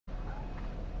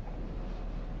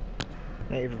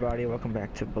Hey everybody, welcome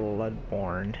back to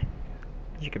Bloodborne.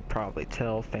 As you could probably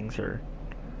tell, things are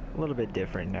a little bit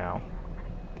different now.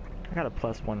 I got a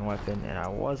 +1 weapon and I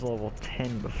was level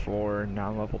 10 before,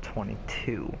 now I'm level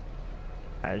 22.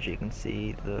 As you can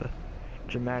see, the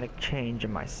dramatic change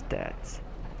in my stats.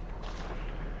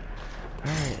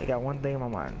 Alright, I got one thing in my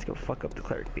mind. Let's go fuck up the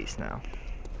cleric beast now.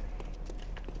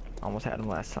 Almost had him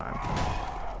last time.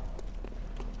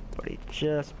 But he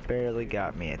just barely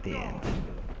got me at the end.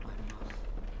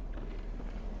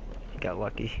 Got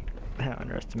lucky. I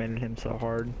underestimated him so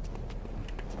hard.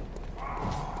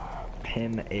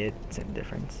 Him, it, same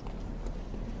difference.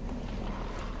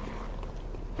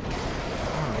 I don't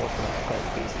know what the cleric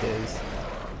beast is.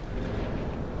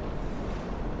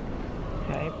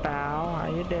 Hey pal, how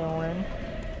you doing?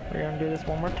 We're gonna do this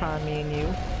one more time, me and you.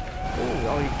 Ooh,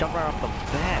 oh, he jumped right off the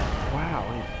bat. Wow,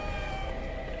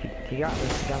 he got me.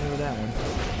 He got me with that one.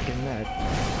 Getting that.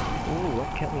 Ooh,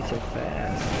 what kept me so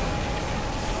fast?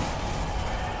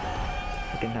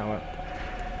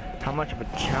 How much of a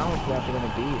challenge is that going to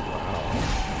be? Wow.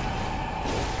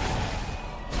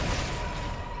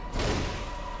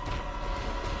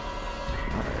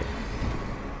 Alright.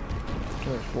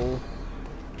 Killer fool.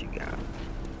 What you got?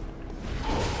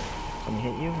 Let me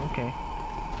hit you? Okay.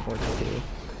 42.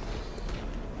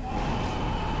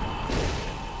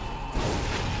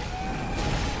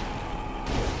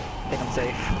 I think I'm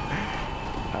safe.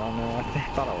 I don't know. I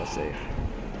thought I was safe.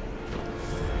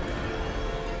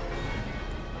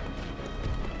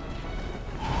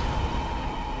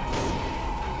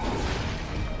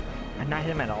 Not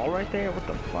him at all right there? What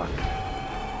the fuck?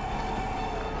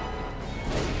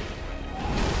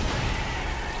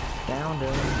 Down,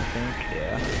 Dylan, I think,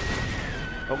 yeah.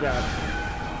 Oh god.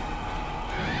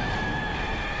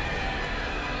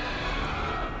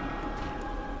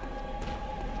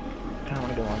 I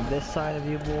wanna go on this side of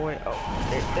you, boy. Oh,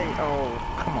 oh,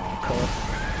 come on, cuz.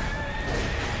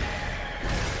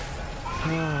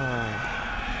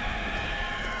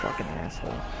 Fucking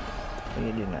asshole. What do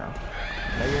you do now?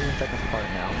 Now you're in the second part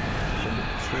now. Shouldn't be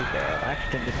too bad. I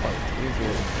actually think this part was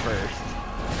easier than first.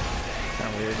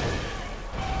 Kinda weird.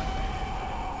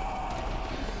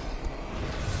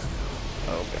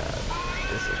 Oh god.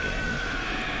 This again.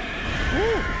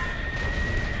 Woo!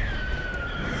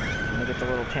 I'm gonna get the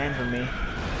little tan from me.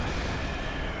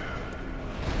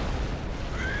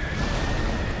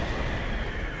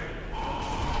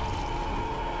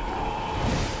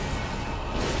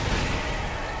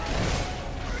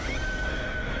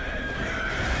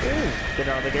 Get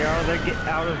out of there, get out of there, get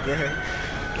out of there.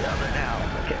 Get out of there now,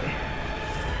 okay.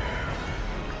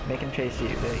 Make him chase you,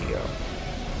 there you go.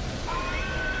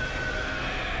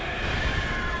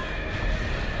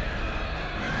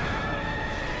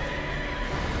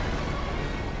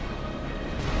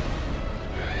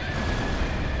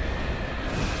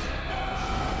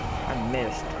 I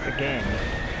missed, again.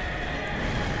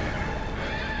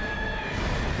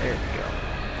 There we go.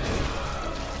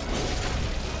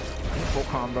 Full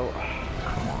combo.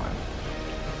 Come on.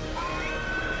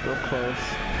 Real close.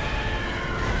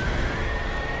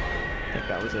 I think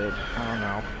that was it. I don't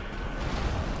know.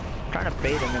 I'm trying to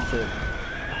bait him into...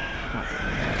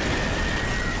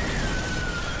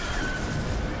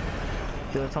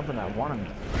 doing something I want him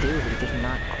to do, but he's just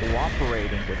not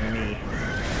cooperating with me.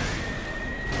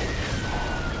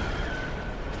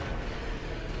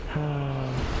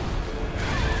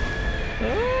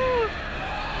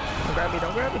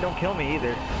 Don't grab me, don't kill me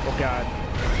either. Oh god.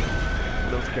 I'm a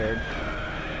little scared.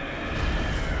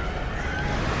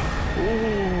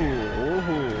 Ooh.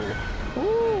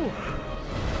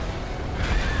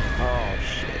 Oh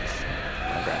shit.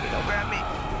 Don't grab me.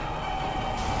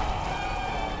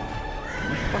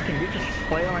 You just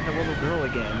play like a little girl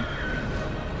again.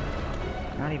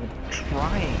 Not even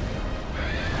trying.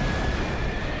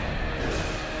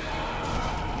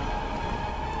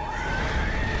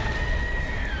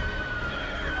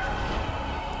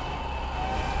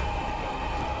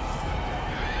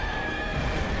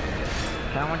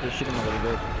 I want to shoot him a little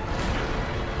bit.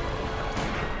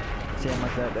 See how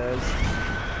much that does.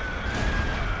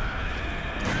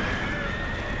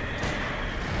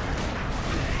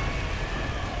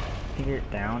 He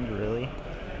get downed, really?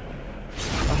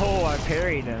 Oh, I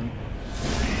parried him.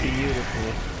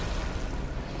 Beautiful.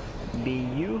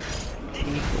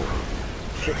 Beautiful.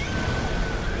 Shit.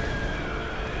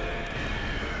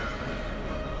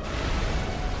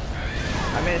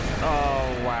 I missed.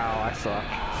 Oh, wow, I suck.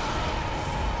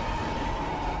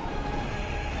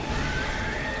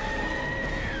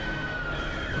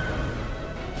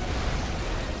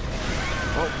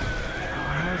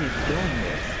 How is he doing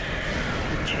this?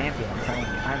 He's a champion, I'm telling you.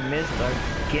 I missed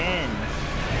again.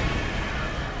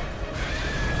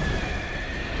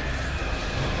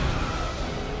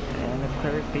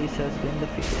 Peace has been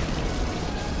defeated.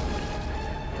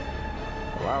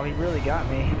 Wow, he really got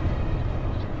me.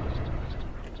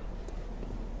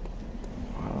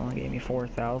 Well, he gave me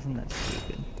 4,000. That's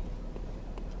stupid.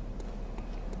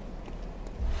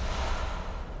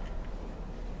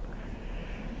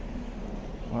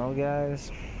 Well,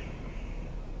 guys,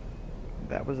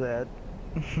 that was that.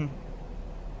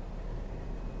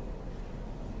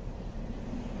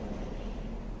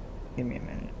 Give me a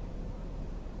minute.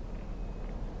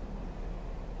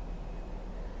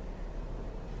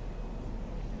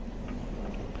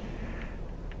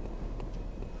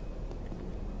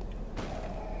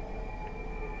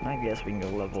 I guess we can go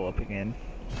level up again.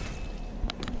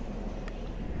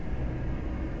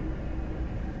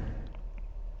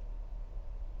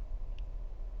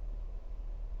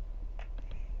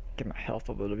 Get my health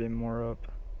a little bit more up.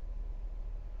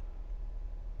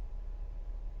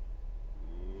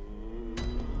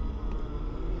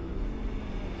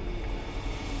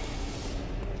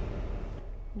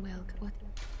 Well, what?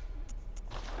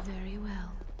 Very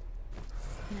well.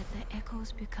 Let the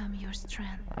echoes become your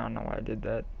strength. I don't know why I did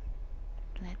that.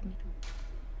 Let me.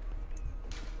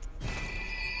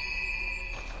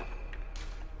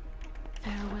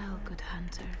 Farewell, good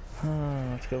hunter.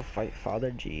 Let's go fight Father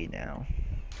G now.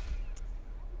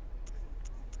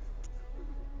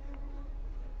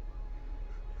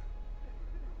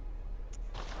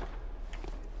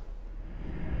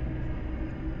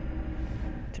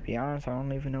 To be honest, I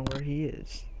don't even know where he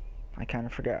is. I kind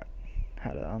of forgot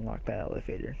how to unlock that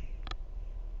elevator.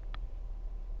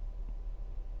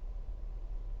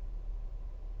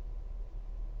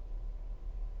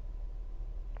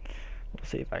 We'll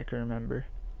see if I can remember.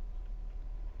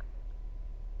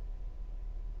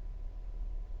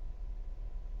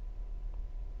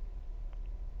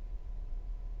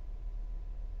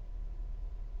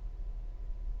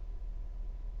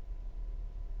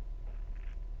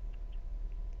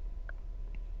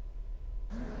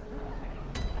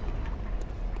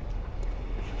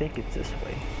 I think it's this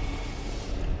way.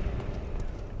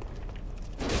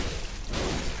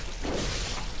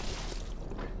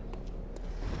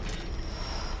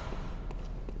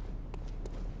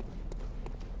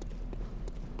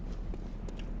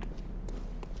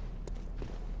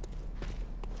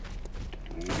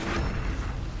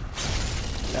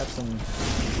 That's some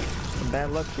bad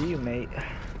luck for you, mate.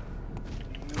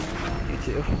 You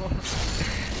too.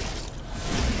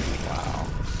 Wow.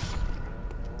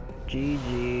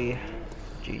 GG.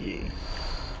 GG.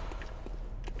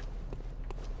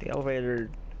 The elevator,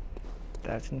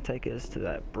 that's gonna take us to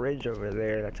that bridge over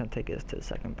there. That's gonna take us to the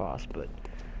second boss, but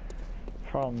the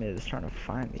problem is trying to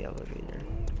find the elevator.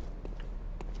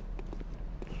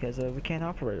 Because we can't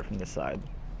operate it from this side.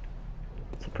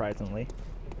 Surprisingly.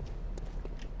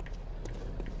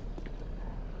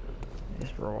 This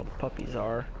is where all the puppies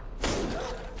are.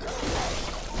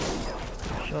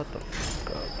 Shut the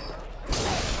fuck up.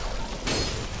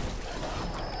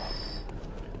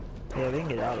 Yeah, they can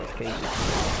get out of those cages.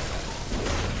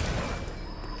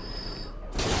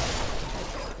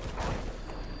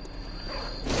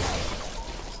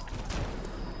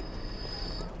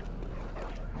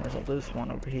 There's a loose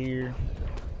one over here.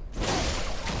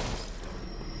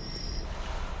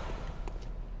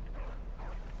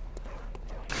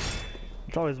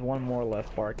 There's always one more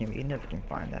left barking, but you never can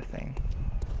find that thing.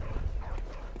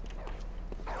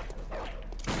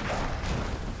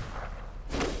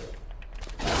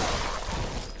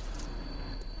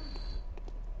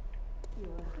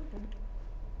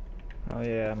 Oh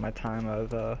yeah, my time of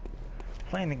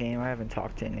playing the game, I haven't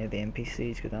talked to any of the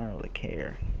NPCs because I don't really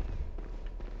care.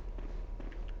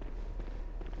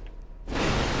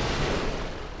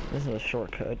 This is a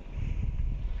shortcut,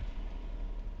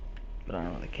 but I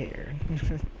don't really care.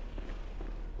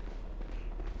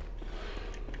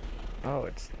 Oh,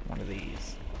 it's one of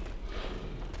these.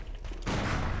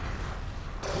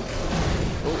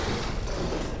 Oh,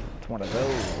 it's one of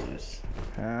those,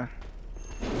 huh?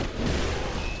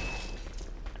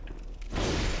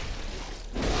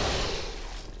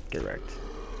 Get wrecked.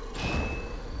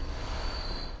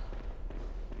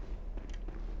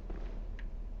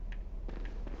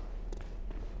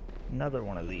 Another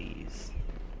one of these.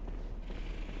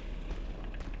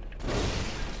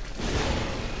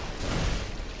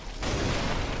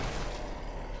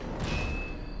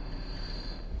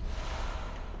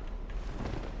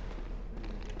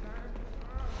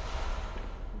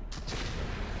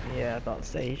 Yeah, I thought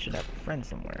say he should have a friend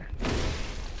somewhere.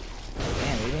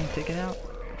 Man, we didn't take it out.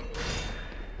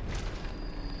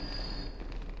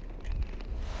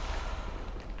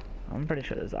 I'm pretty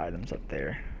sure there's items up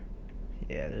there.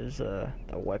 Yeah, there's a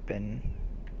weapon.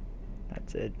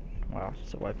 That's it. Wow,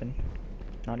 it's a weapon.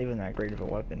 Not even that great of a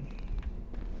weapon.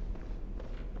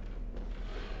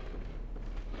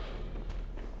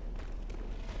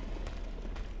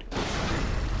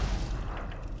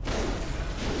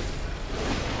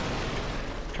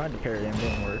 Tried to parry him,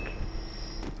 didn't work.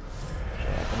 Shit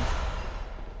happens.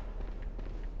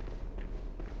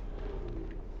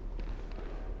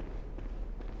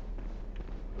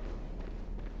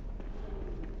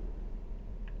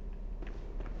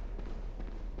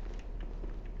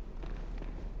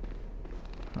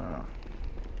 Huh.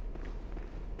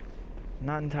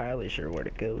 Not entirely sure where to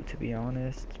go, to be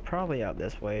honest. It's probably out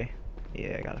this way.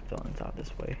 Yeah, I got a feeling it's out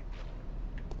this way.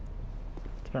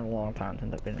 It's been a long time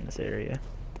since I've been in this area.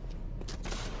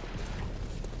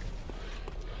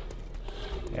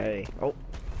 Hey. Oh.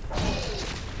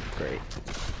 Great.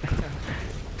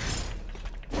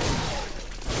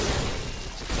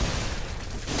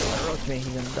 That roast me, he's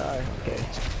gonna die. Okay.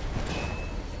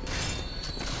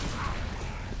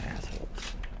 Assholes.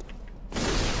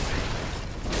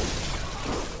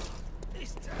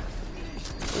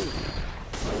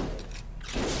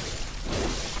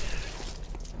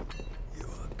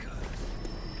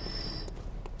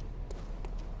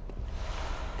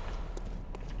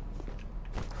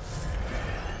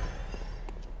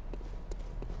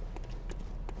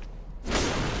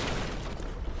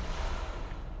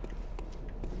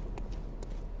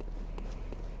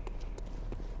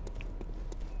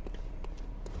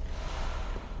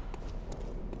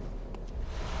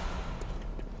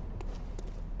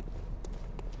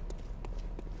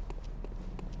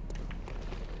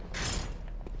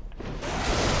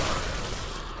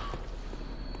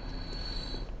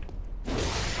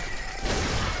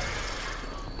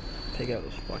 Take out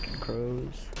those fucking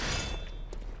crows.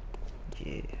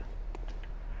 Yeah.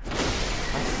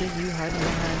 I see you hiding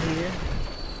behind here.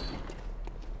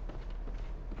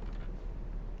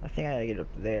 I think I gotta get up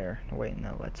there. Wait,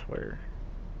 no, that's where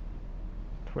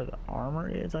the armor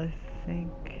is, I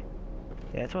think.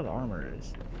 Yeah, that's where the armor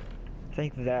is. I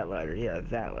think that ladder, yeah,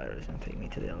 that ladder is gonna take me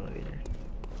to the elevator.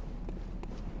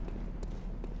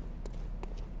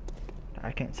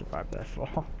 I can't survive that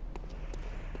fall.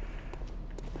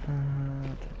 I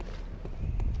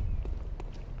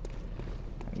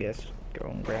guess go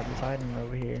and grab this item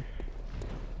over here.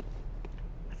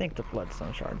 I think the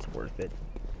bloodstone shard's worth it.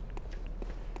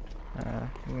 I'm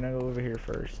gonna go over here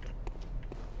first.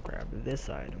 Grab this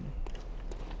item.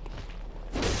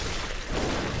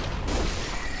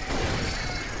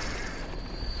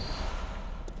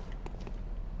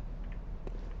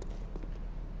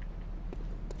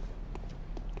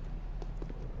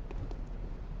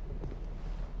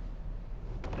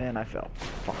 And I fell.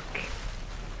 Fuck.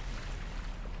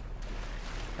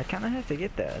 I kinda have to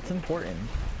get that. It's important.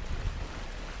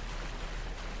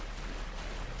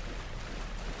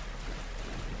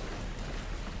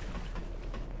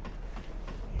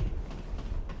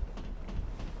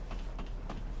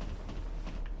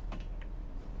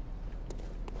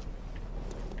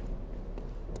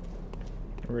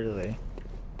 Really?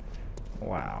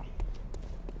 Wow.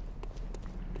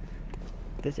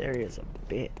 This area is a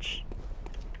bitch.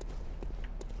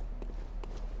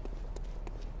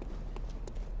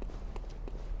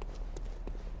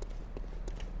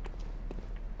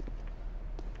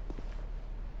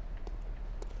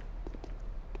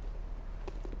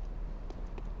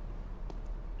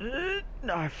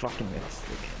 No, I fucking missed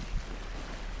again.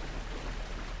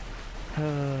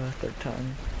 Third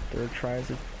time. Third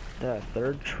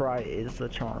try is the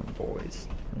charm, boys.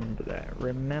 Remember that.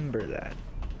 Remember that.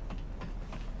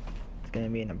 It's gonna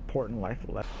be an important life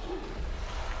lesson.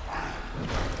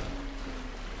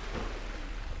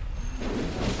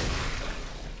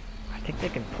 I think they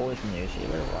can poison you, so you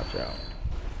better watch out.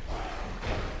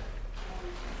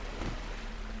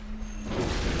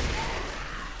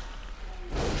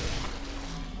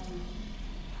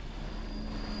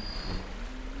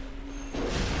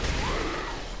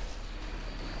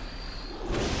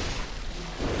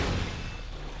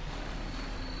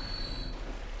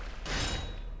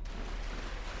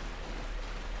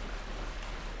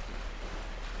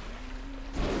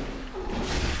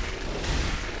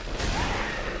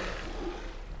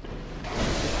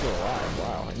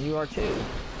 You are too.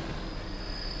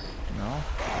 No?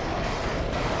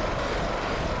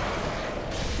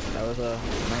 That was a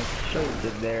nice show you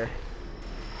did there.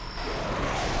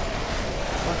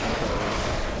 Fucking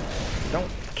close.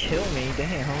 Don't kill me,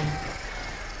 damn.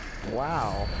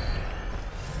 Wow.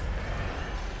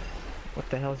 What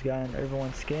the hell's got in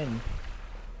everyone's skin?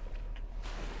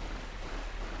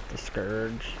 The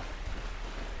Scourge.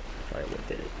 Probably what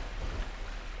did it.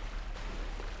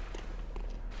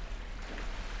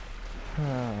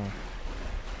 Oh.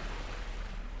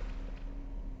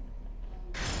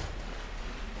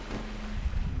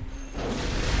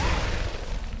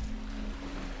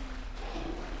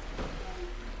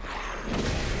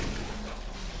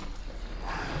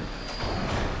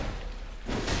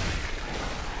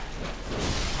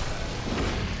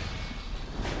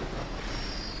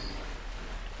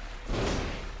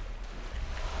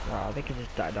 Wow, they could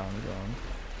just die down his own.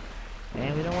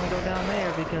 And we don't want to go down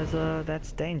there because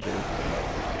that's danger.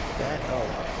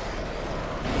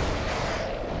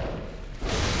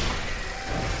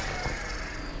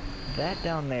 That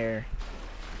down there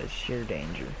is sheer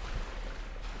danger.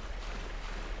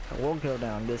 I will go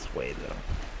down this way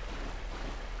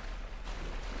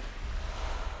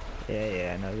though.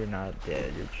 Yeah, no, you're not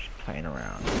dead. You're just playing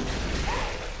around.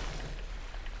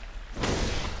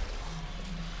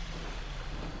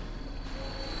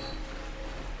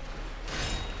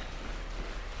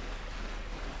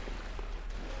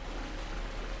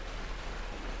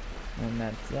 And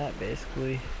that's that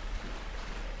basically.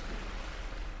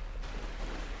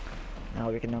 Now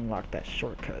we can unlock that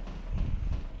shortcut.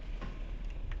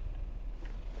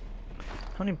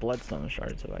 How many bloodstone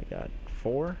shards have I got?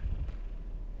 4?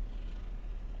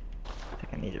 I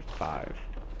think I needed 5.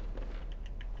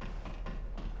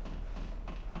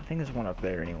 I think there's one up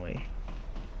there anyway.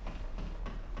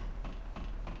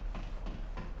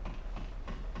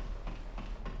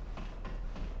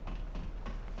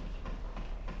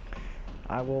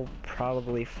 I will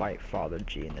probably fight Father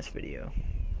G in this video.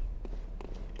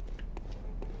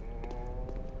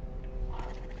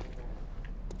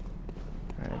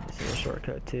 Alright, this is a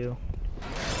shortcut too.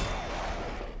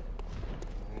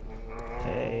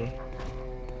 Hey.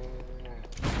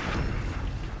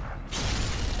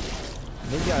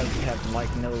 These guys have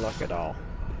like no luck at all.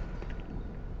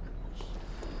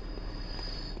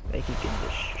 They keep getting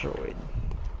destroyed.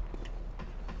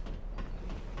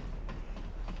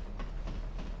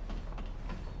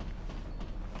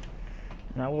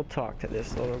 And I will talk to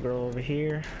this little girl over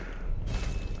here.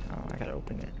 Oh, I gotta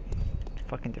open it.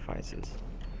 Fucking devices.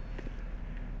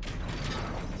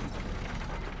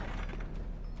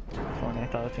 Funny, I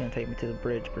thought it was gonna take me to the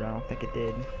bridge, but I don't think it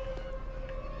did.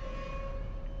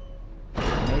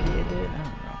 Maybe it did? I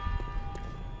don't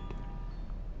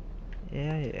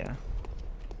know. Yeah.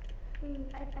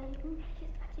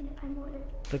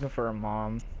 Looking for a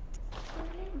mom.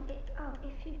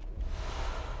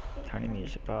 Tiny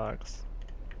music box.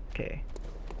 Okay.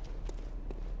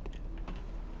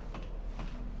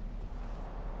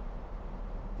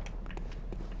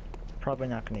 Probably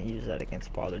not going to use that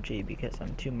against Father G because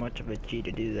I'm too much of a G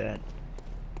to do that.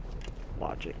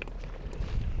 Logic.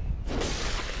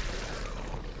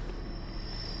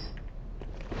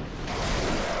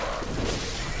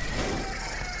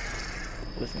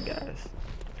 Listen, guys.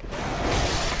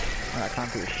 Alright, time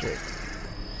for your shit.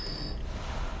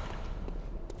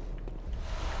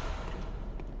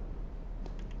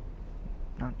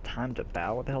 Not time to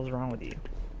bow? What the hell's wrong with you?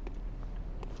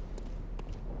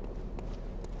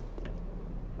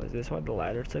 Was this why the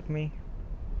ladder took me?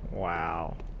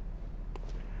 Wow.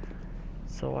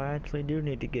 So I actually do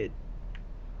need to get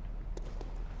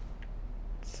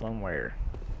somewhere.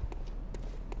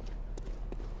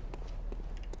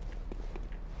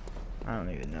 I don't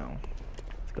even know.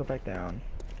 Let's go back down.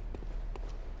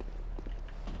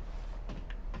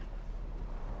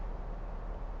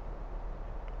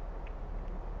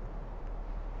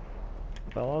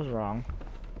 Well, I was wrong.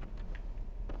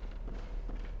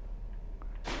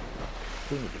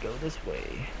 We need to go this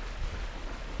way.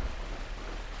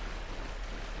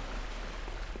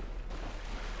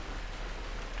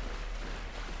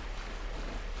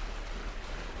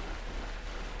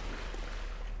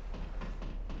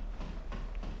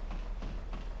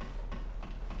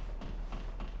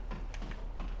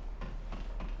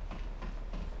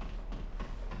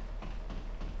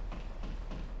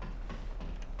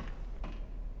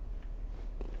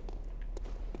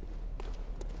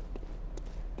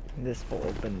 This will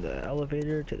open the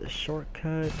elevator to the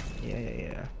shortcut.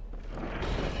 Yeah.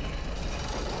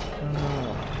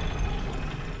 Oh.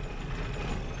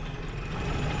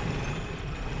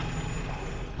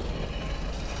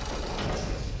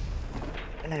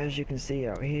 And as you can see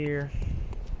out here,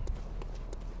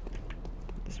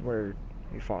 this is where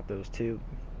we fought those two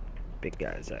big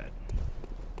guys at.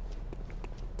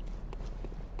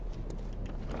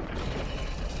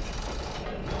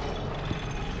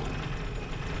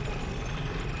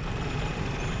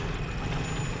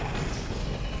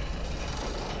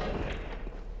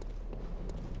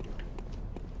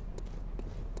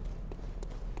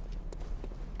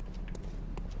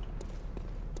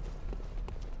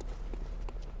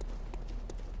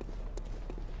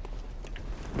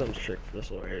 little trick for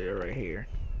this little area right here.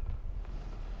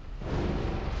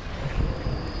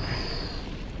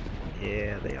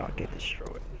 Yeah, they all get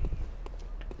destroyed.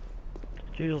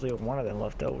 There's usually one of them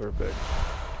left over, but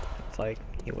it's like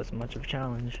it wasn't much of a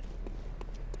challenge.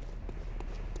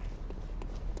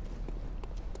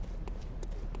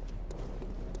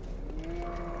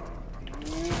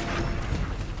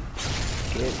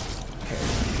 Get here.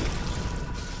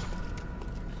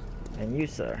 And you,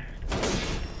 sir.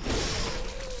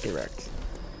 Get wrecked.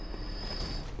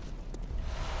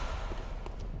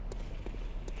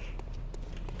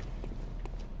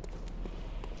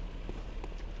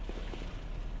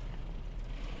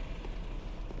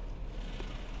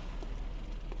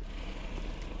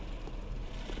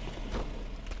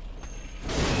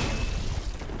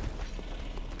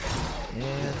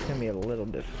 Yeah, it's gonna be a little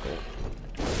difficult.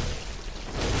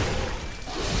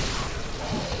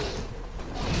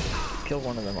 Killed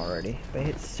one of them already. They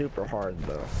hit super hard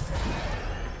though.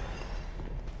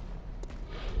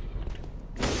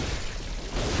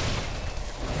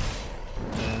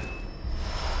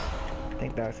 I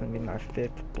think that's gonna be my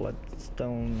 5th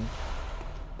bloodstone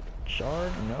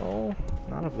shard? No,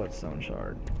 not a bloodstone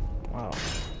shard. Wow.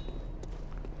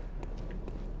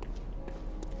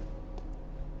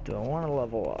 Do I want to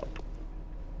level up?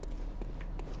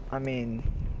 I mean,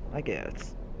 I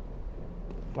guess.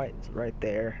 Fight's right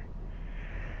there.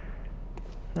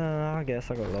 I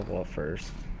guess I'll go level up first.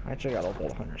 I actually got all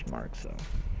the hunter's marks, so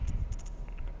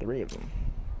 3 of them.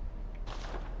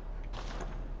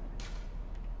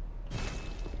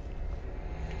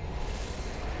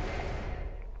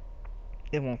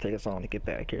 It won't take us long to get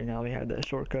back here now we have that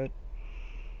shortcut.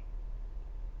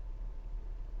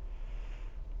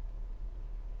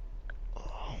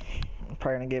 I'm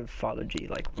probably gonna give Father G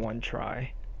like 1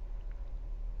 try,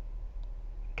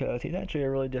 because he's actually a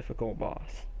really difficult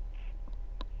boss.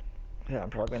 Yeah, I'm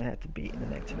probably gonna have to beat in the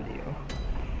next video.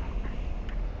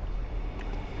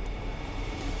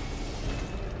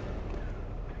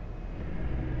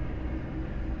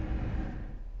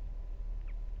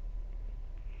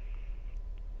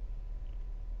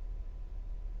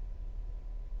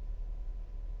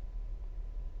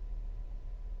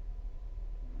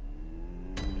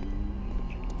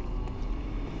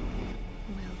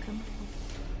 Welcome.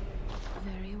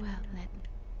 Very well, let.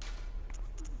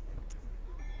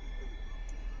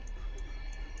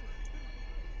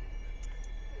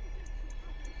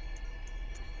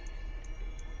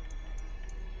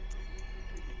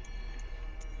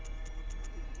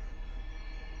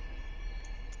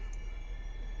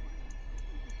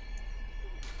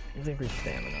 Let's increase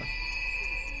stamina.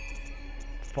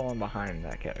 Falling behind in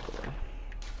that category.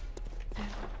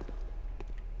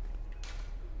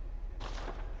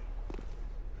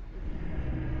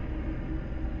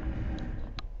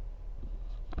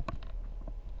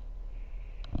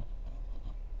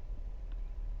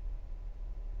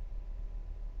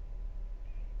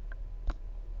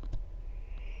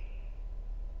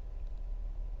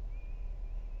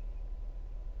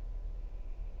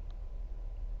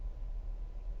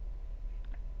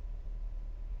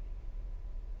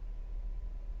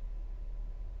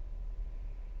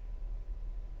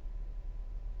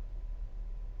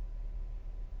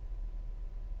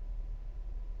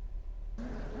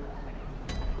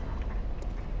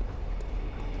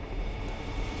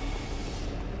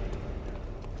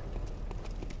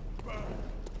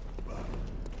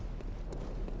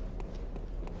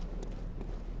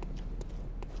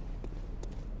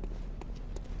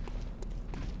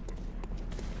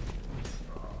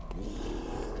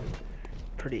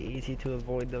 Pretty easy to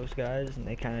avoid those guys, and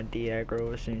they kind of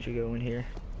de-aggro as soon as you go in here.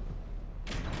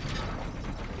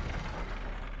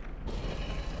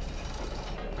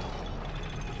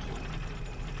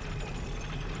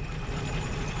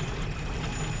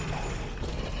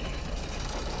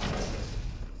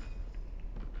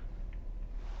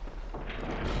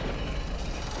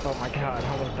 Oh my god,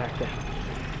 I went back there.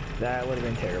 That would have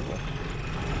been terrible. I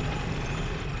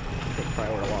think I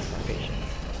probably would have lost my patience.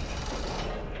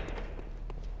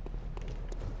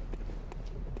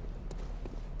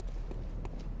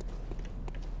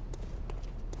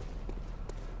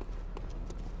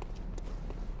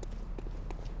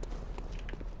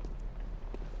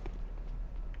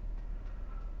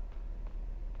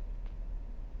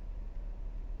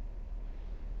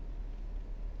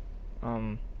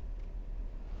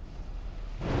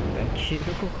 Thank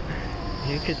you.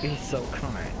 You could be so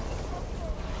kind.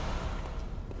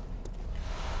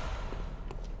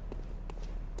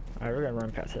 Alright, we're gonna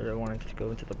run past it. I wanted to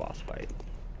go into the boss fight.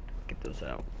 Get those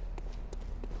out.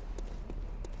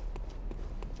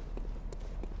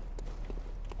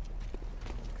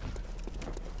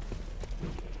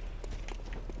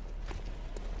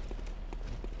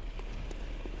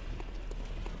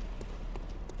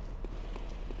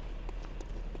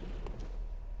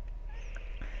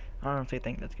 I honestly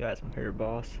think this guy's my favorite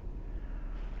boss.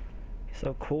 He's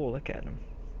so cool, look at him.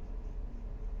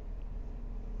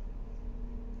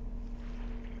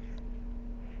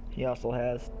 He also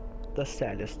has the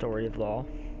saddest story of all.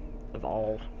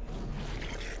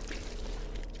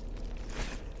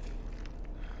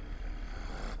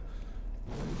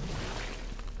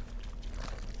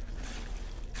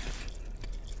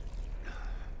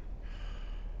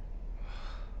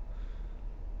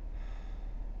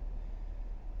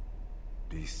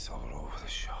 Beasts all over the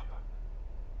shop.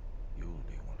 You'll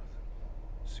be one of them,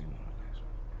 sooner or later.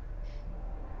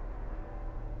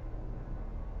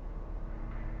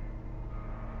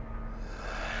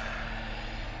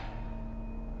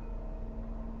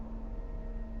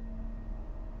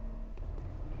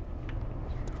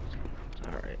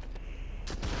 Alright.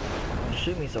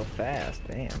 Shoot me so fast,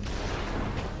 damn.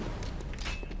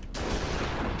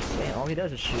 Damn, all he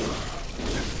does is shoot.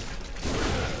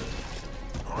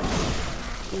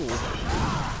 Ooh.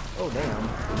 Oh, damn.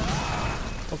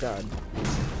 Oh, God.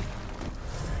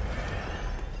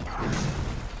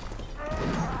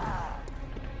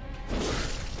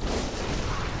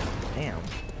 Damn.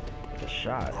 The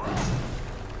shot.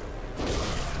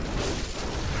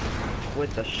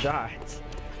 With the shots.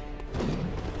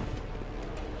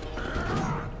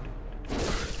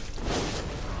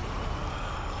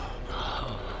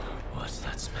 What's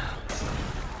that smell?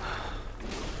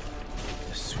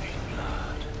 The sweet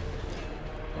blood.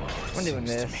 Oh, it I'm doing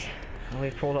seems to this. me We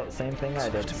pulled out the same thing I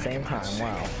did at the same time.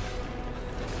 Wow.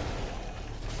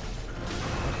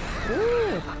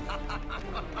 Woo!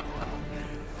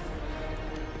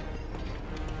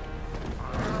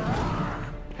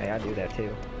 Hey, I do that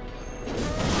too.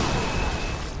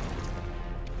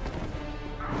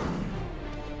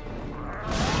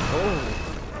 Oh!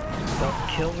 Don't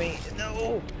kill me!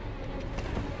 No!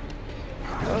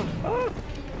 Oh! Oh!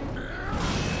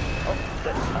 Oh!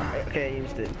 Alright, okay, I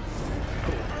used it.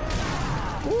 Cool.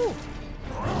 Woo!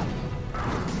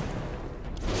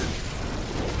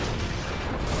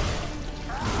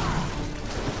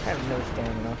 I have no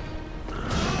stamina.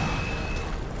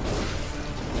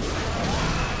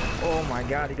 Oh my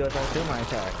god, he goes right through my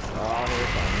attacks. Oh, here it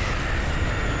comes.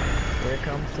 Here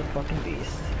comes the fucking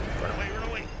beast. Run away, run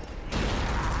away!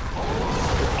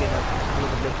 Just get a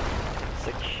little bit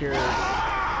secured. Where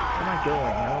am I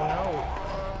going? I don't know.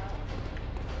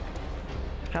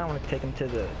 I kinda wanna take him to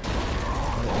the...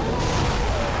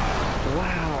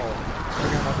 Wow! I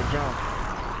forgot about the jump.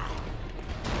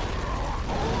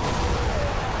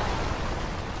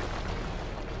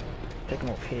 Take him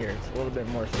up here, it's a little bit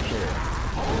more secure.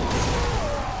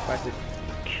 By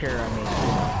secure, I mean,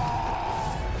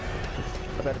 just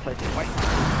a better place to fight.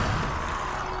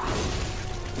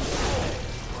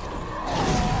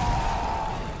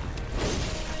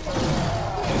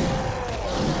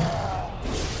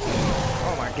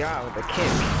 Oh my god, with the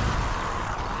kick.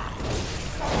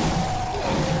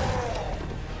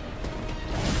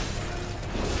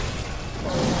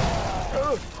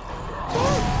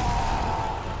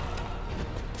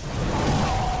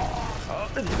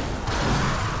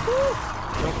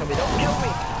 Don't kill me, don't kill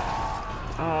me!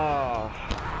 Oh,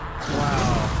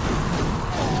 wow.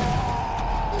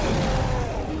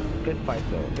 Good fight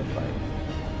though, good fight.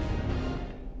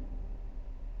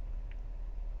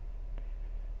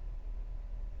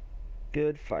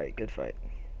 Good fight, good fight.